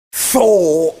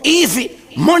So easy.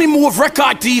 Money Move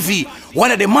Record TV. One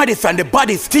of the maddest and the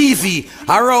baddest TV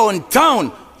around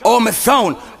town. All my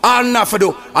sound. All enough to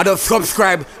do. I just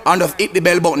subscribe and just hit the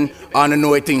bell button and I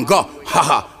know it thing go.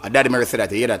 Haha. Daddy Mary said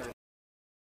that. You hear that?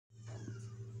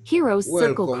 Heroes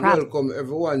Circle Crowd. Welcome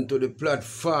everyone to the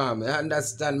platform. I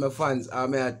understand my fans. I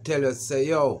may tell you, say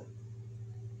yo.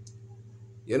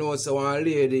 You know, so one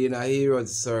lady in a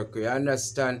Heroes Circle, you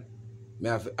understand? I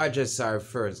have to address her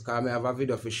first, because I have a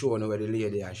video for showing where the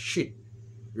lady is shit.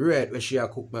 Right where she a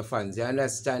cook, my fans, you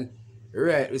understand?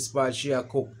 Right where spot she a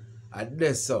cook, at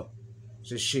this so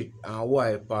she shit and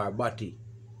wipe her body.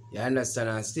 You understand?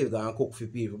 And still gonna cook for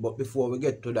people. But before we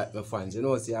get to that, my fans, you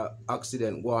know, see an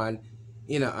accident go on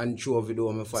in a anchovy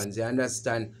door, my fans, you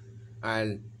understand?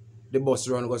 And the bus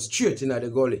run go straight in the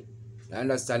gully. You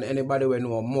understand? Anybody who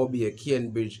know Moby,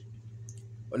 Cambridge,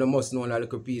 you must know a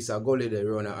little piece of gully they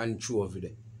run an anchovy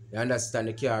there. You understand?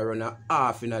 The car run a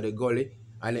half in the gully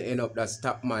and they end up that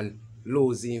topman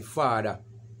losing father.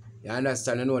 You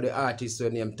understand? You know the artist who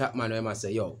named Topman, who must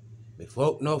say, yo, we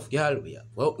fuck enough girl, we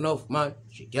fuck enough man.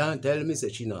 She can't tell me say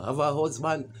she don't have a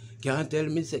husband. Can't tell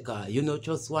me say car you know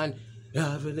just one.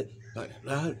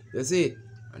 You see?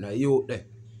 And I youth there.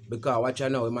 Because watch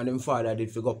out now, him and him father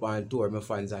did figure up on tour, my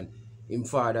fans, and him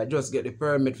father just get the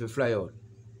permit to fly out.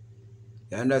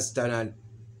 You understand? And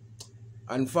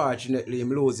unfortunately,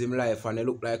 him lose him life and he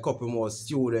look like a couple more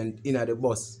students in the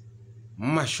bus.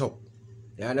 Mash up.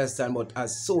 You understand? But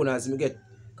as soon as me get,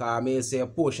 because I may say a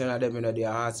portion of them in the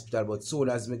hospital, but soon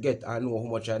as me get, I know how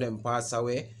much of them pass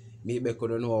away, maybe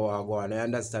could know what go on. I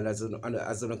understand as you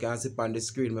can see on the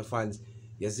screen, my fans,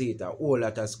 you see it, a whole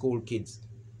lot of school kids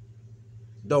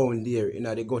down there in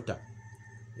the gutter.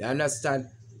 You understand?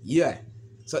 Yeah.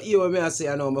 So here me I say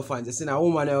I know my fans. You see a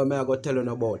woman I go tell you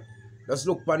about. Just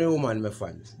look for the woman, my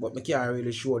fans. But I can't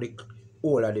really show the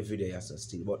whole of the video so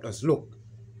still. But just look.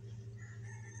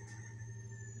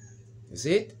 You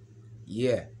see it?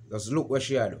 Yeah. Just look what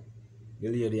she do. The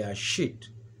lady has shit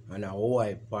and a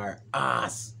wipe her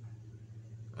ass.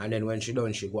 And then when she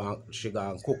done, she go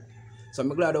and cook. So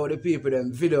I'm glad all the people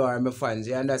them video her, my fans,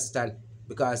 you understand?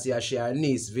 Because she a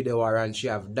niece video her and she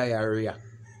have diarrhea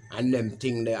and them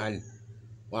thing there and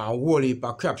one whole heap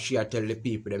of crap she a tell the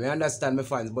people them. You understand my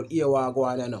fans? But here what go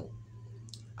on now.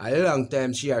 A long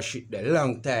time she a shit there.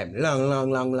 Long time.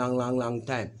 Long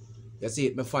time. You see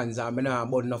it my fans and I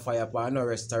not burn no fire for no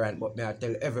restaurant, but me I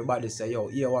tell everybody say yo,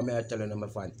 here what me I telling my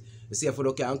fans. You see if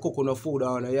you can cook no food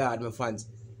on the yard, my fans,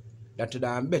 that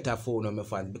damn better food on my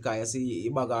fans. Because you see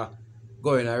you bugger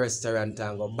go in a restaurant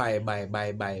and go buy.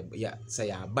 Yeah, say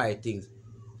yeah, buy things.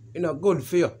 You know, good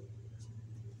for you.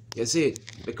 You see it?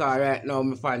 Because right now,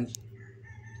 my fans,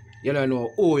 you don't know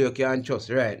who you can trust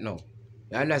right now.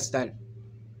 You understand?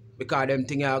 Because them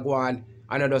things are going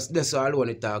and I just this alone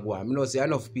it are going. I know see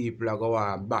enough people are going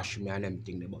and bash me and them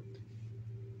things about.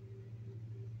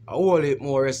 A whole heap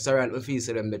more restaurant we feel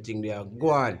say them the thing they are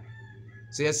going.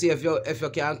 So you see if you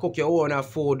can cook your own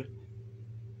food,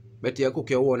 but you cook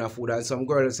your own food and some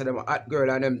girls say them a hot girl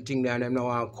and them thing there and them now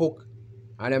want to cook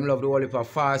and them love the whole heap of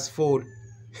fast food.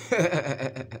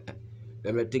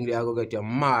 Them think they are going to get your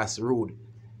mass rude.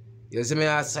 You see me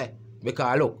I say?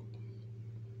 Because look.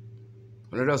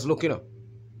 And I just look, you know.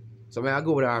 So I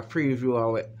go with a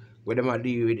preview with them I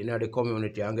deal with in the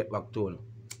community and get back to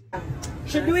them.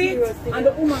 She do it and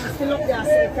the woman still up there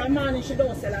say from morning she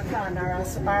don't sell a corner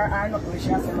or nothing she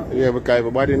has sell. Yeah, because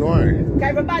everybody know her. Because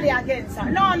everybody against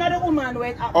her. No, not the woman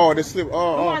went up. Oh, the slip. The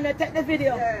one that take the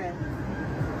video. Yeah.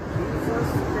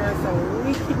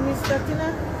 Wickedness that, you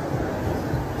know?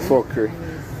 Fuckery.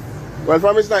 Well,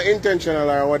 from it's not intentional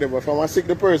or whatever, from I sick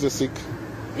the person sick.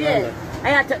 Yeah, I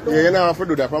have to do yeah, you don't have to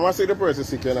do that. From I sick the person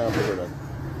sick, you don't have to do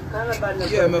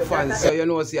that. Yeah, my fans, so you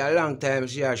know, see a long time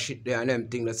she has shit there and them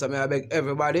things. So I beg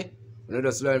everybody, you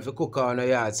just learn to cook on the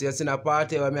yard. So you see a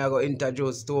party where I go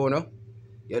introduce to, no?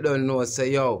 You don't know,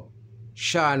 say yo,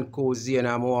 Sean Cozy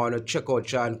I want to check out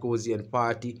Sean Cozy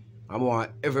party. I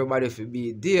want everybody to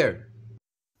be there.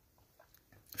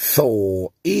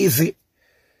 So easy.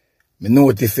 Me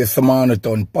notice there's some on it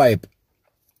on pipe.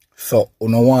 So, you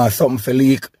know want something to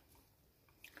leak?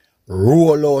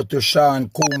 Roll out to Sean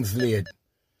Combs late.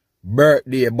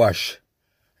 Birthday bash.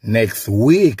 Next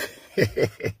week.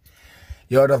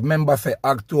 You have remember say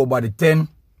October the 10th.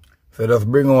 So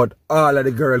just bring out all of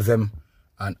the girls them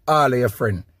and all of your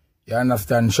friends. You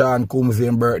understand? Sean Combs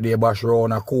birthday bash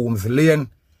round a Combs Lane.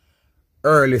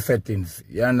 Early settings.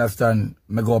 You understand?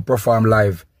 Me go perform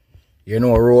live. You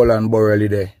know Roland Borrelli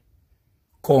there.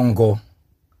 Congo.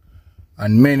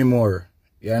 And many more.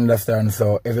 You understand?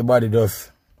 So everybody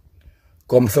just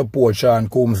come support Sean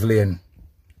Combs Lane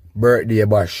birthday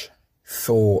bash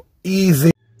So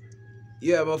easy.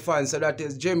 Yeah, my fans, so that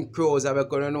is Jim Cruz. I'm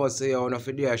going to know, say, you know,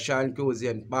 for there, Sean Cruz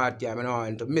and party, I don't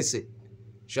want to miss it.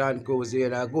 Sean Cruz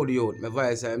is a good youth. My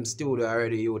voice, I'm studio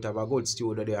already, youth, have a good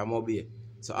studio there, Mobile.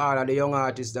 So all of the young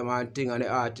artists, them and thing, and the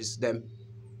artists, them,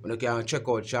 when you can check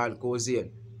out Sean Cruz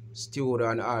studio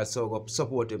and also go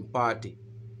support him party.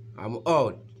 I'm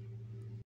out.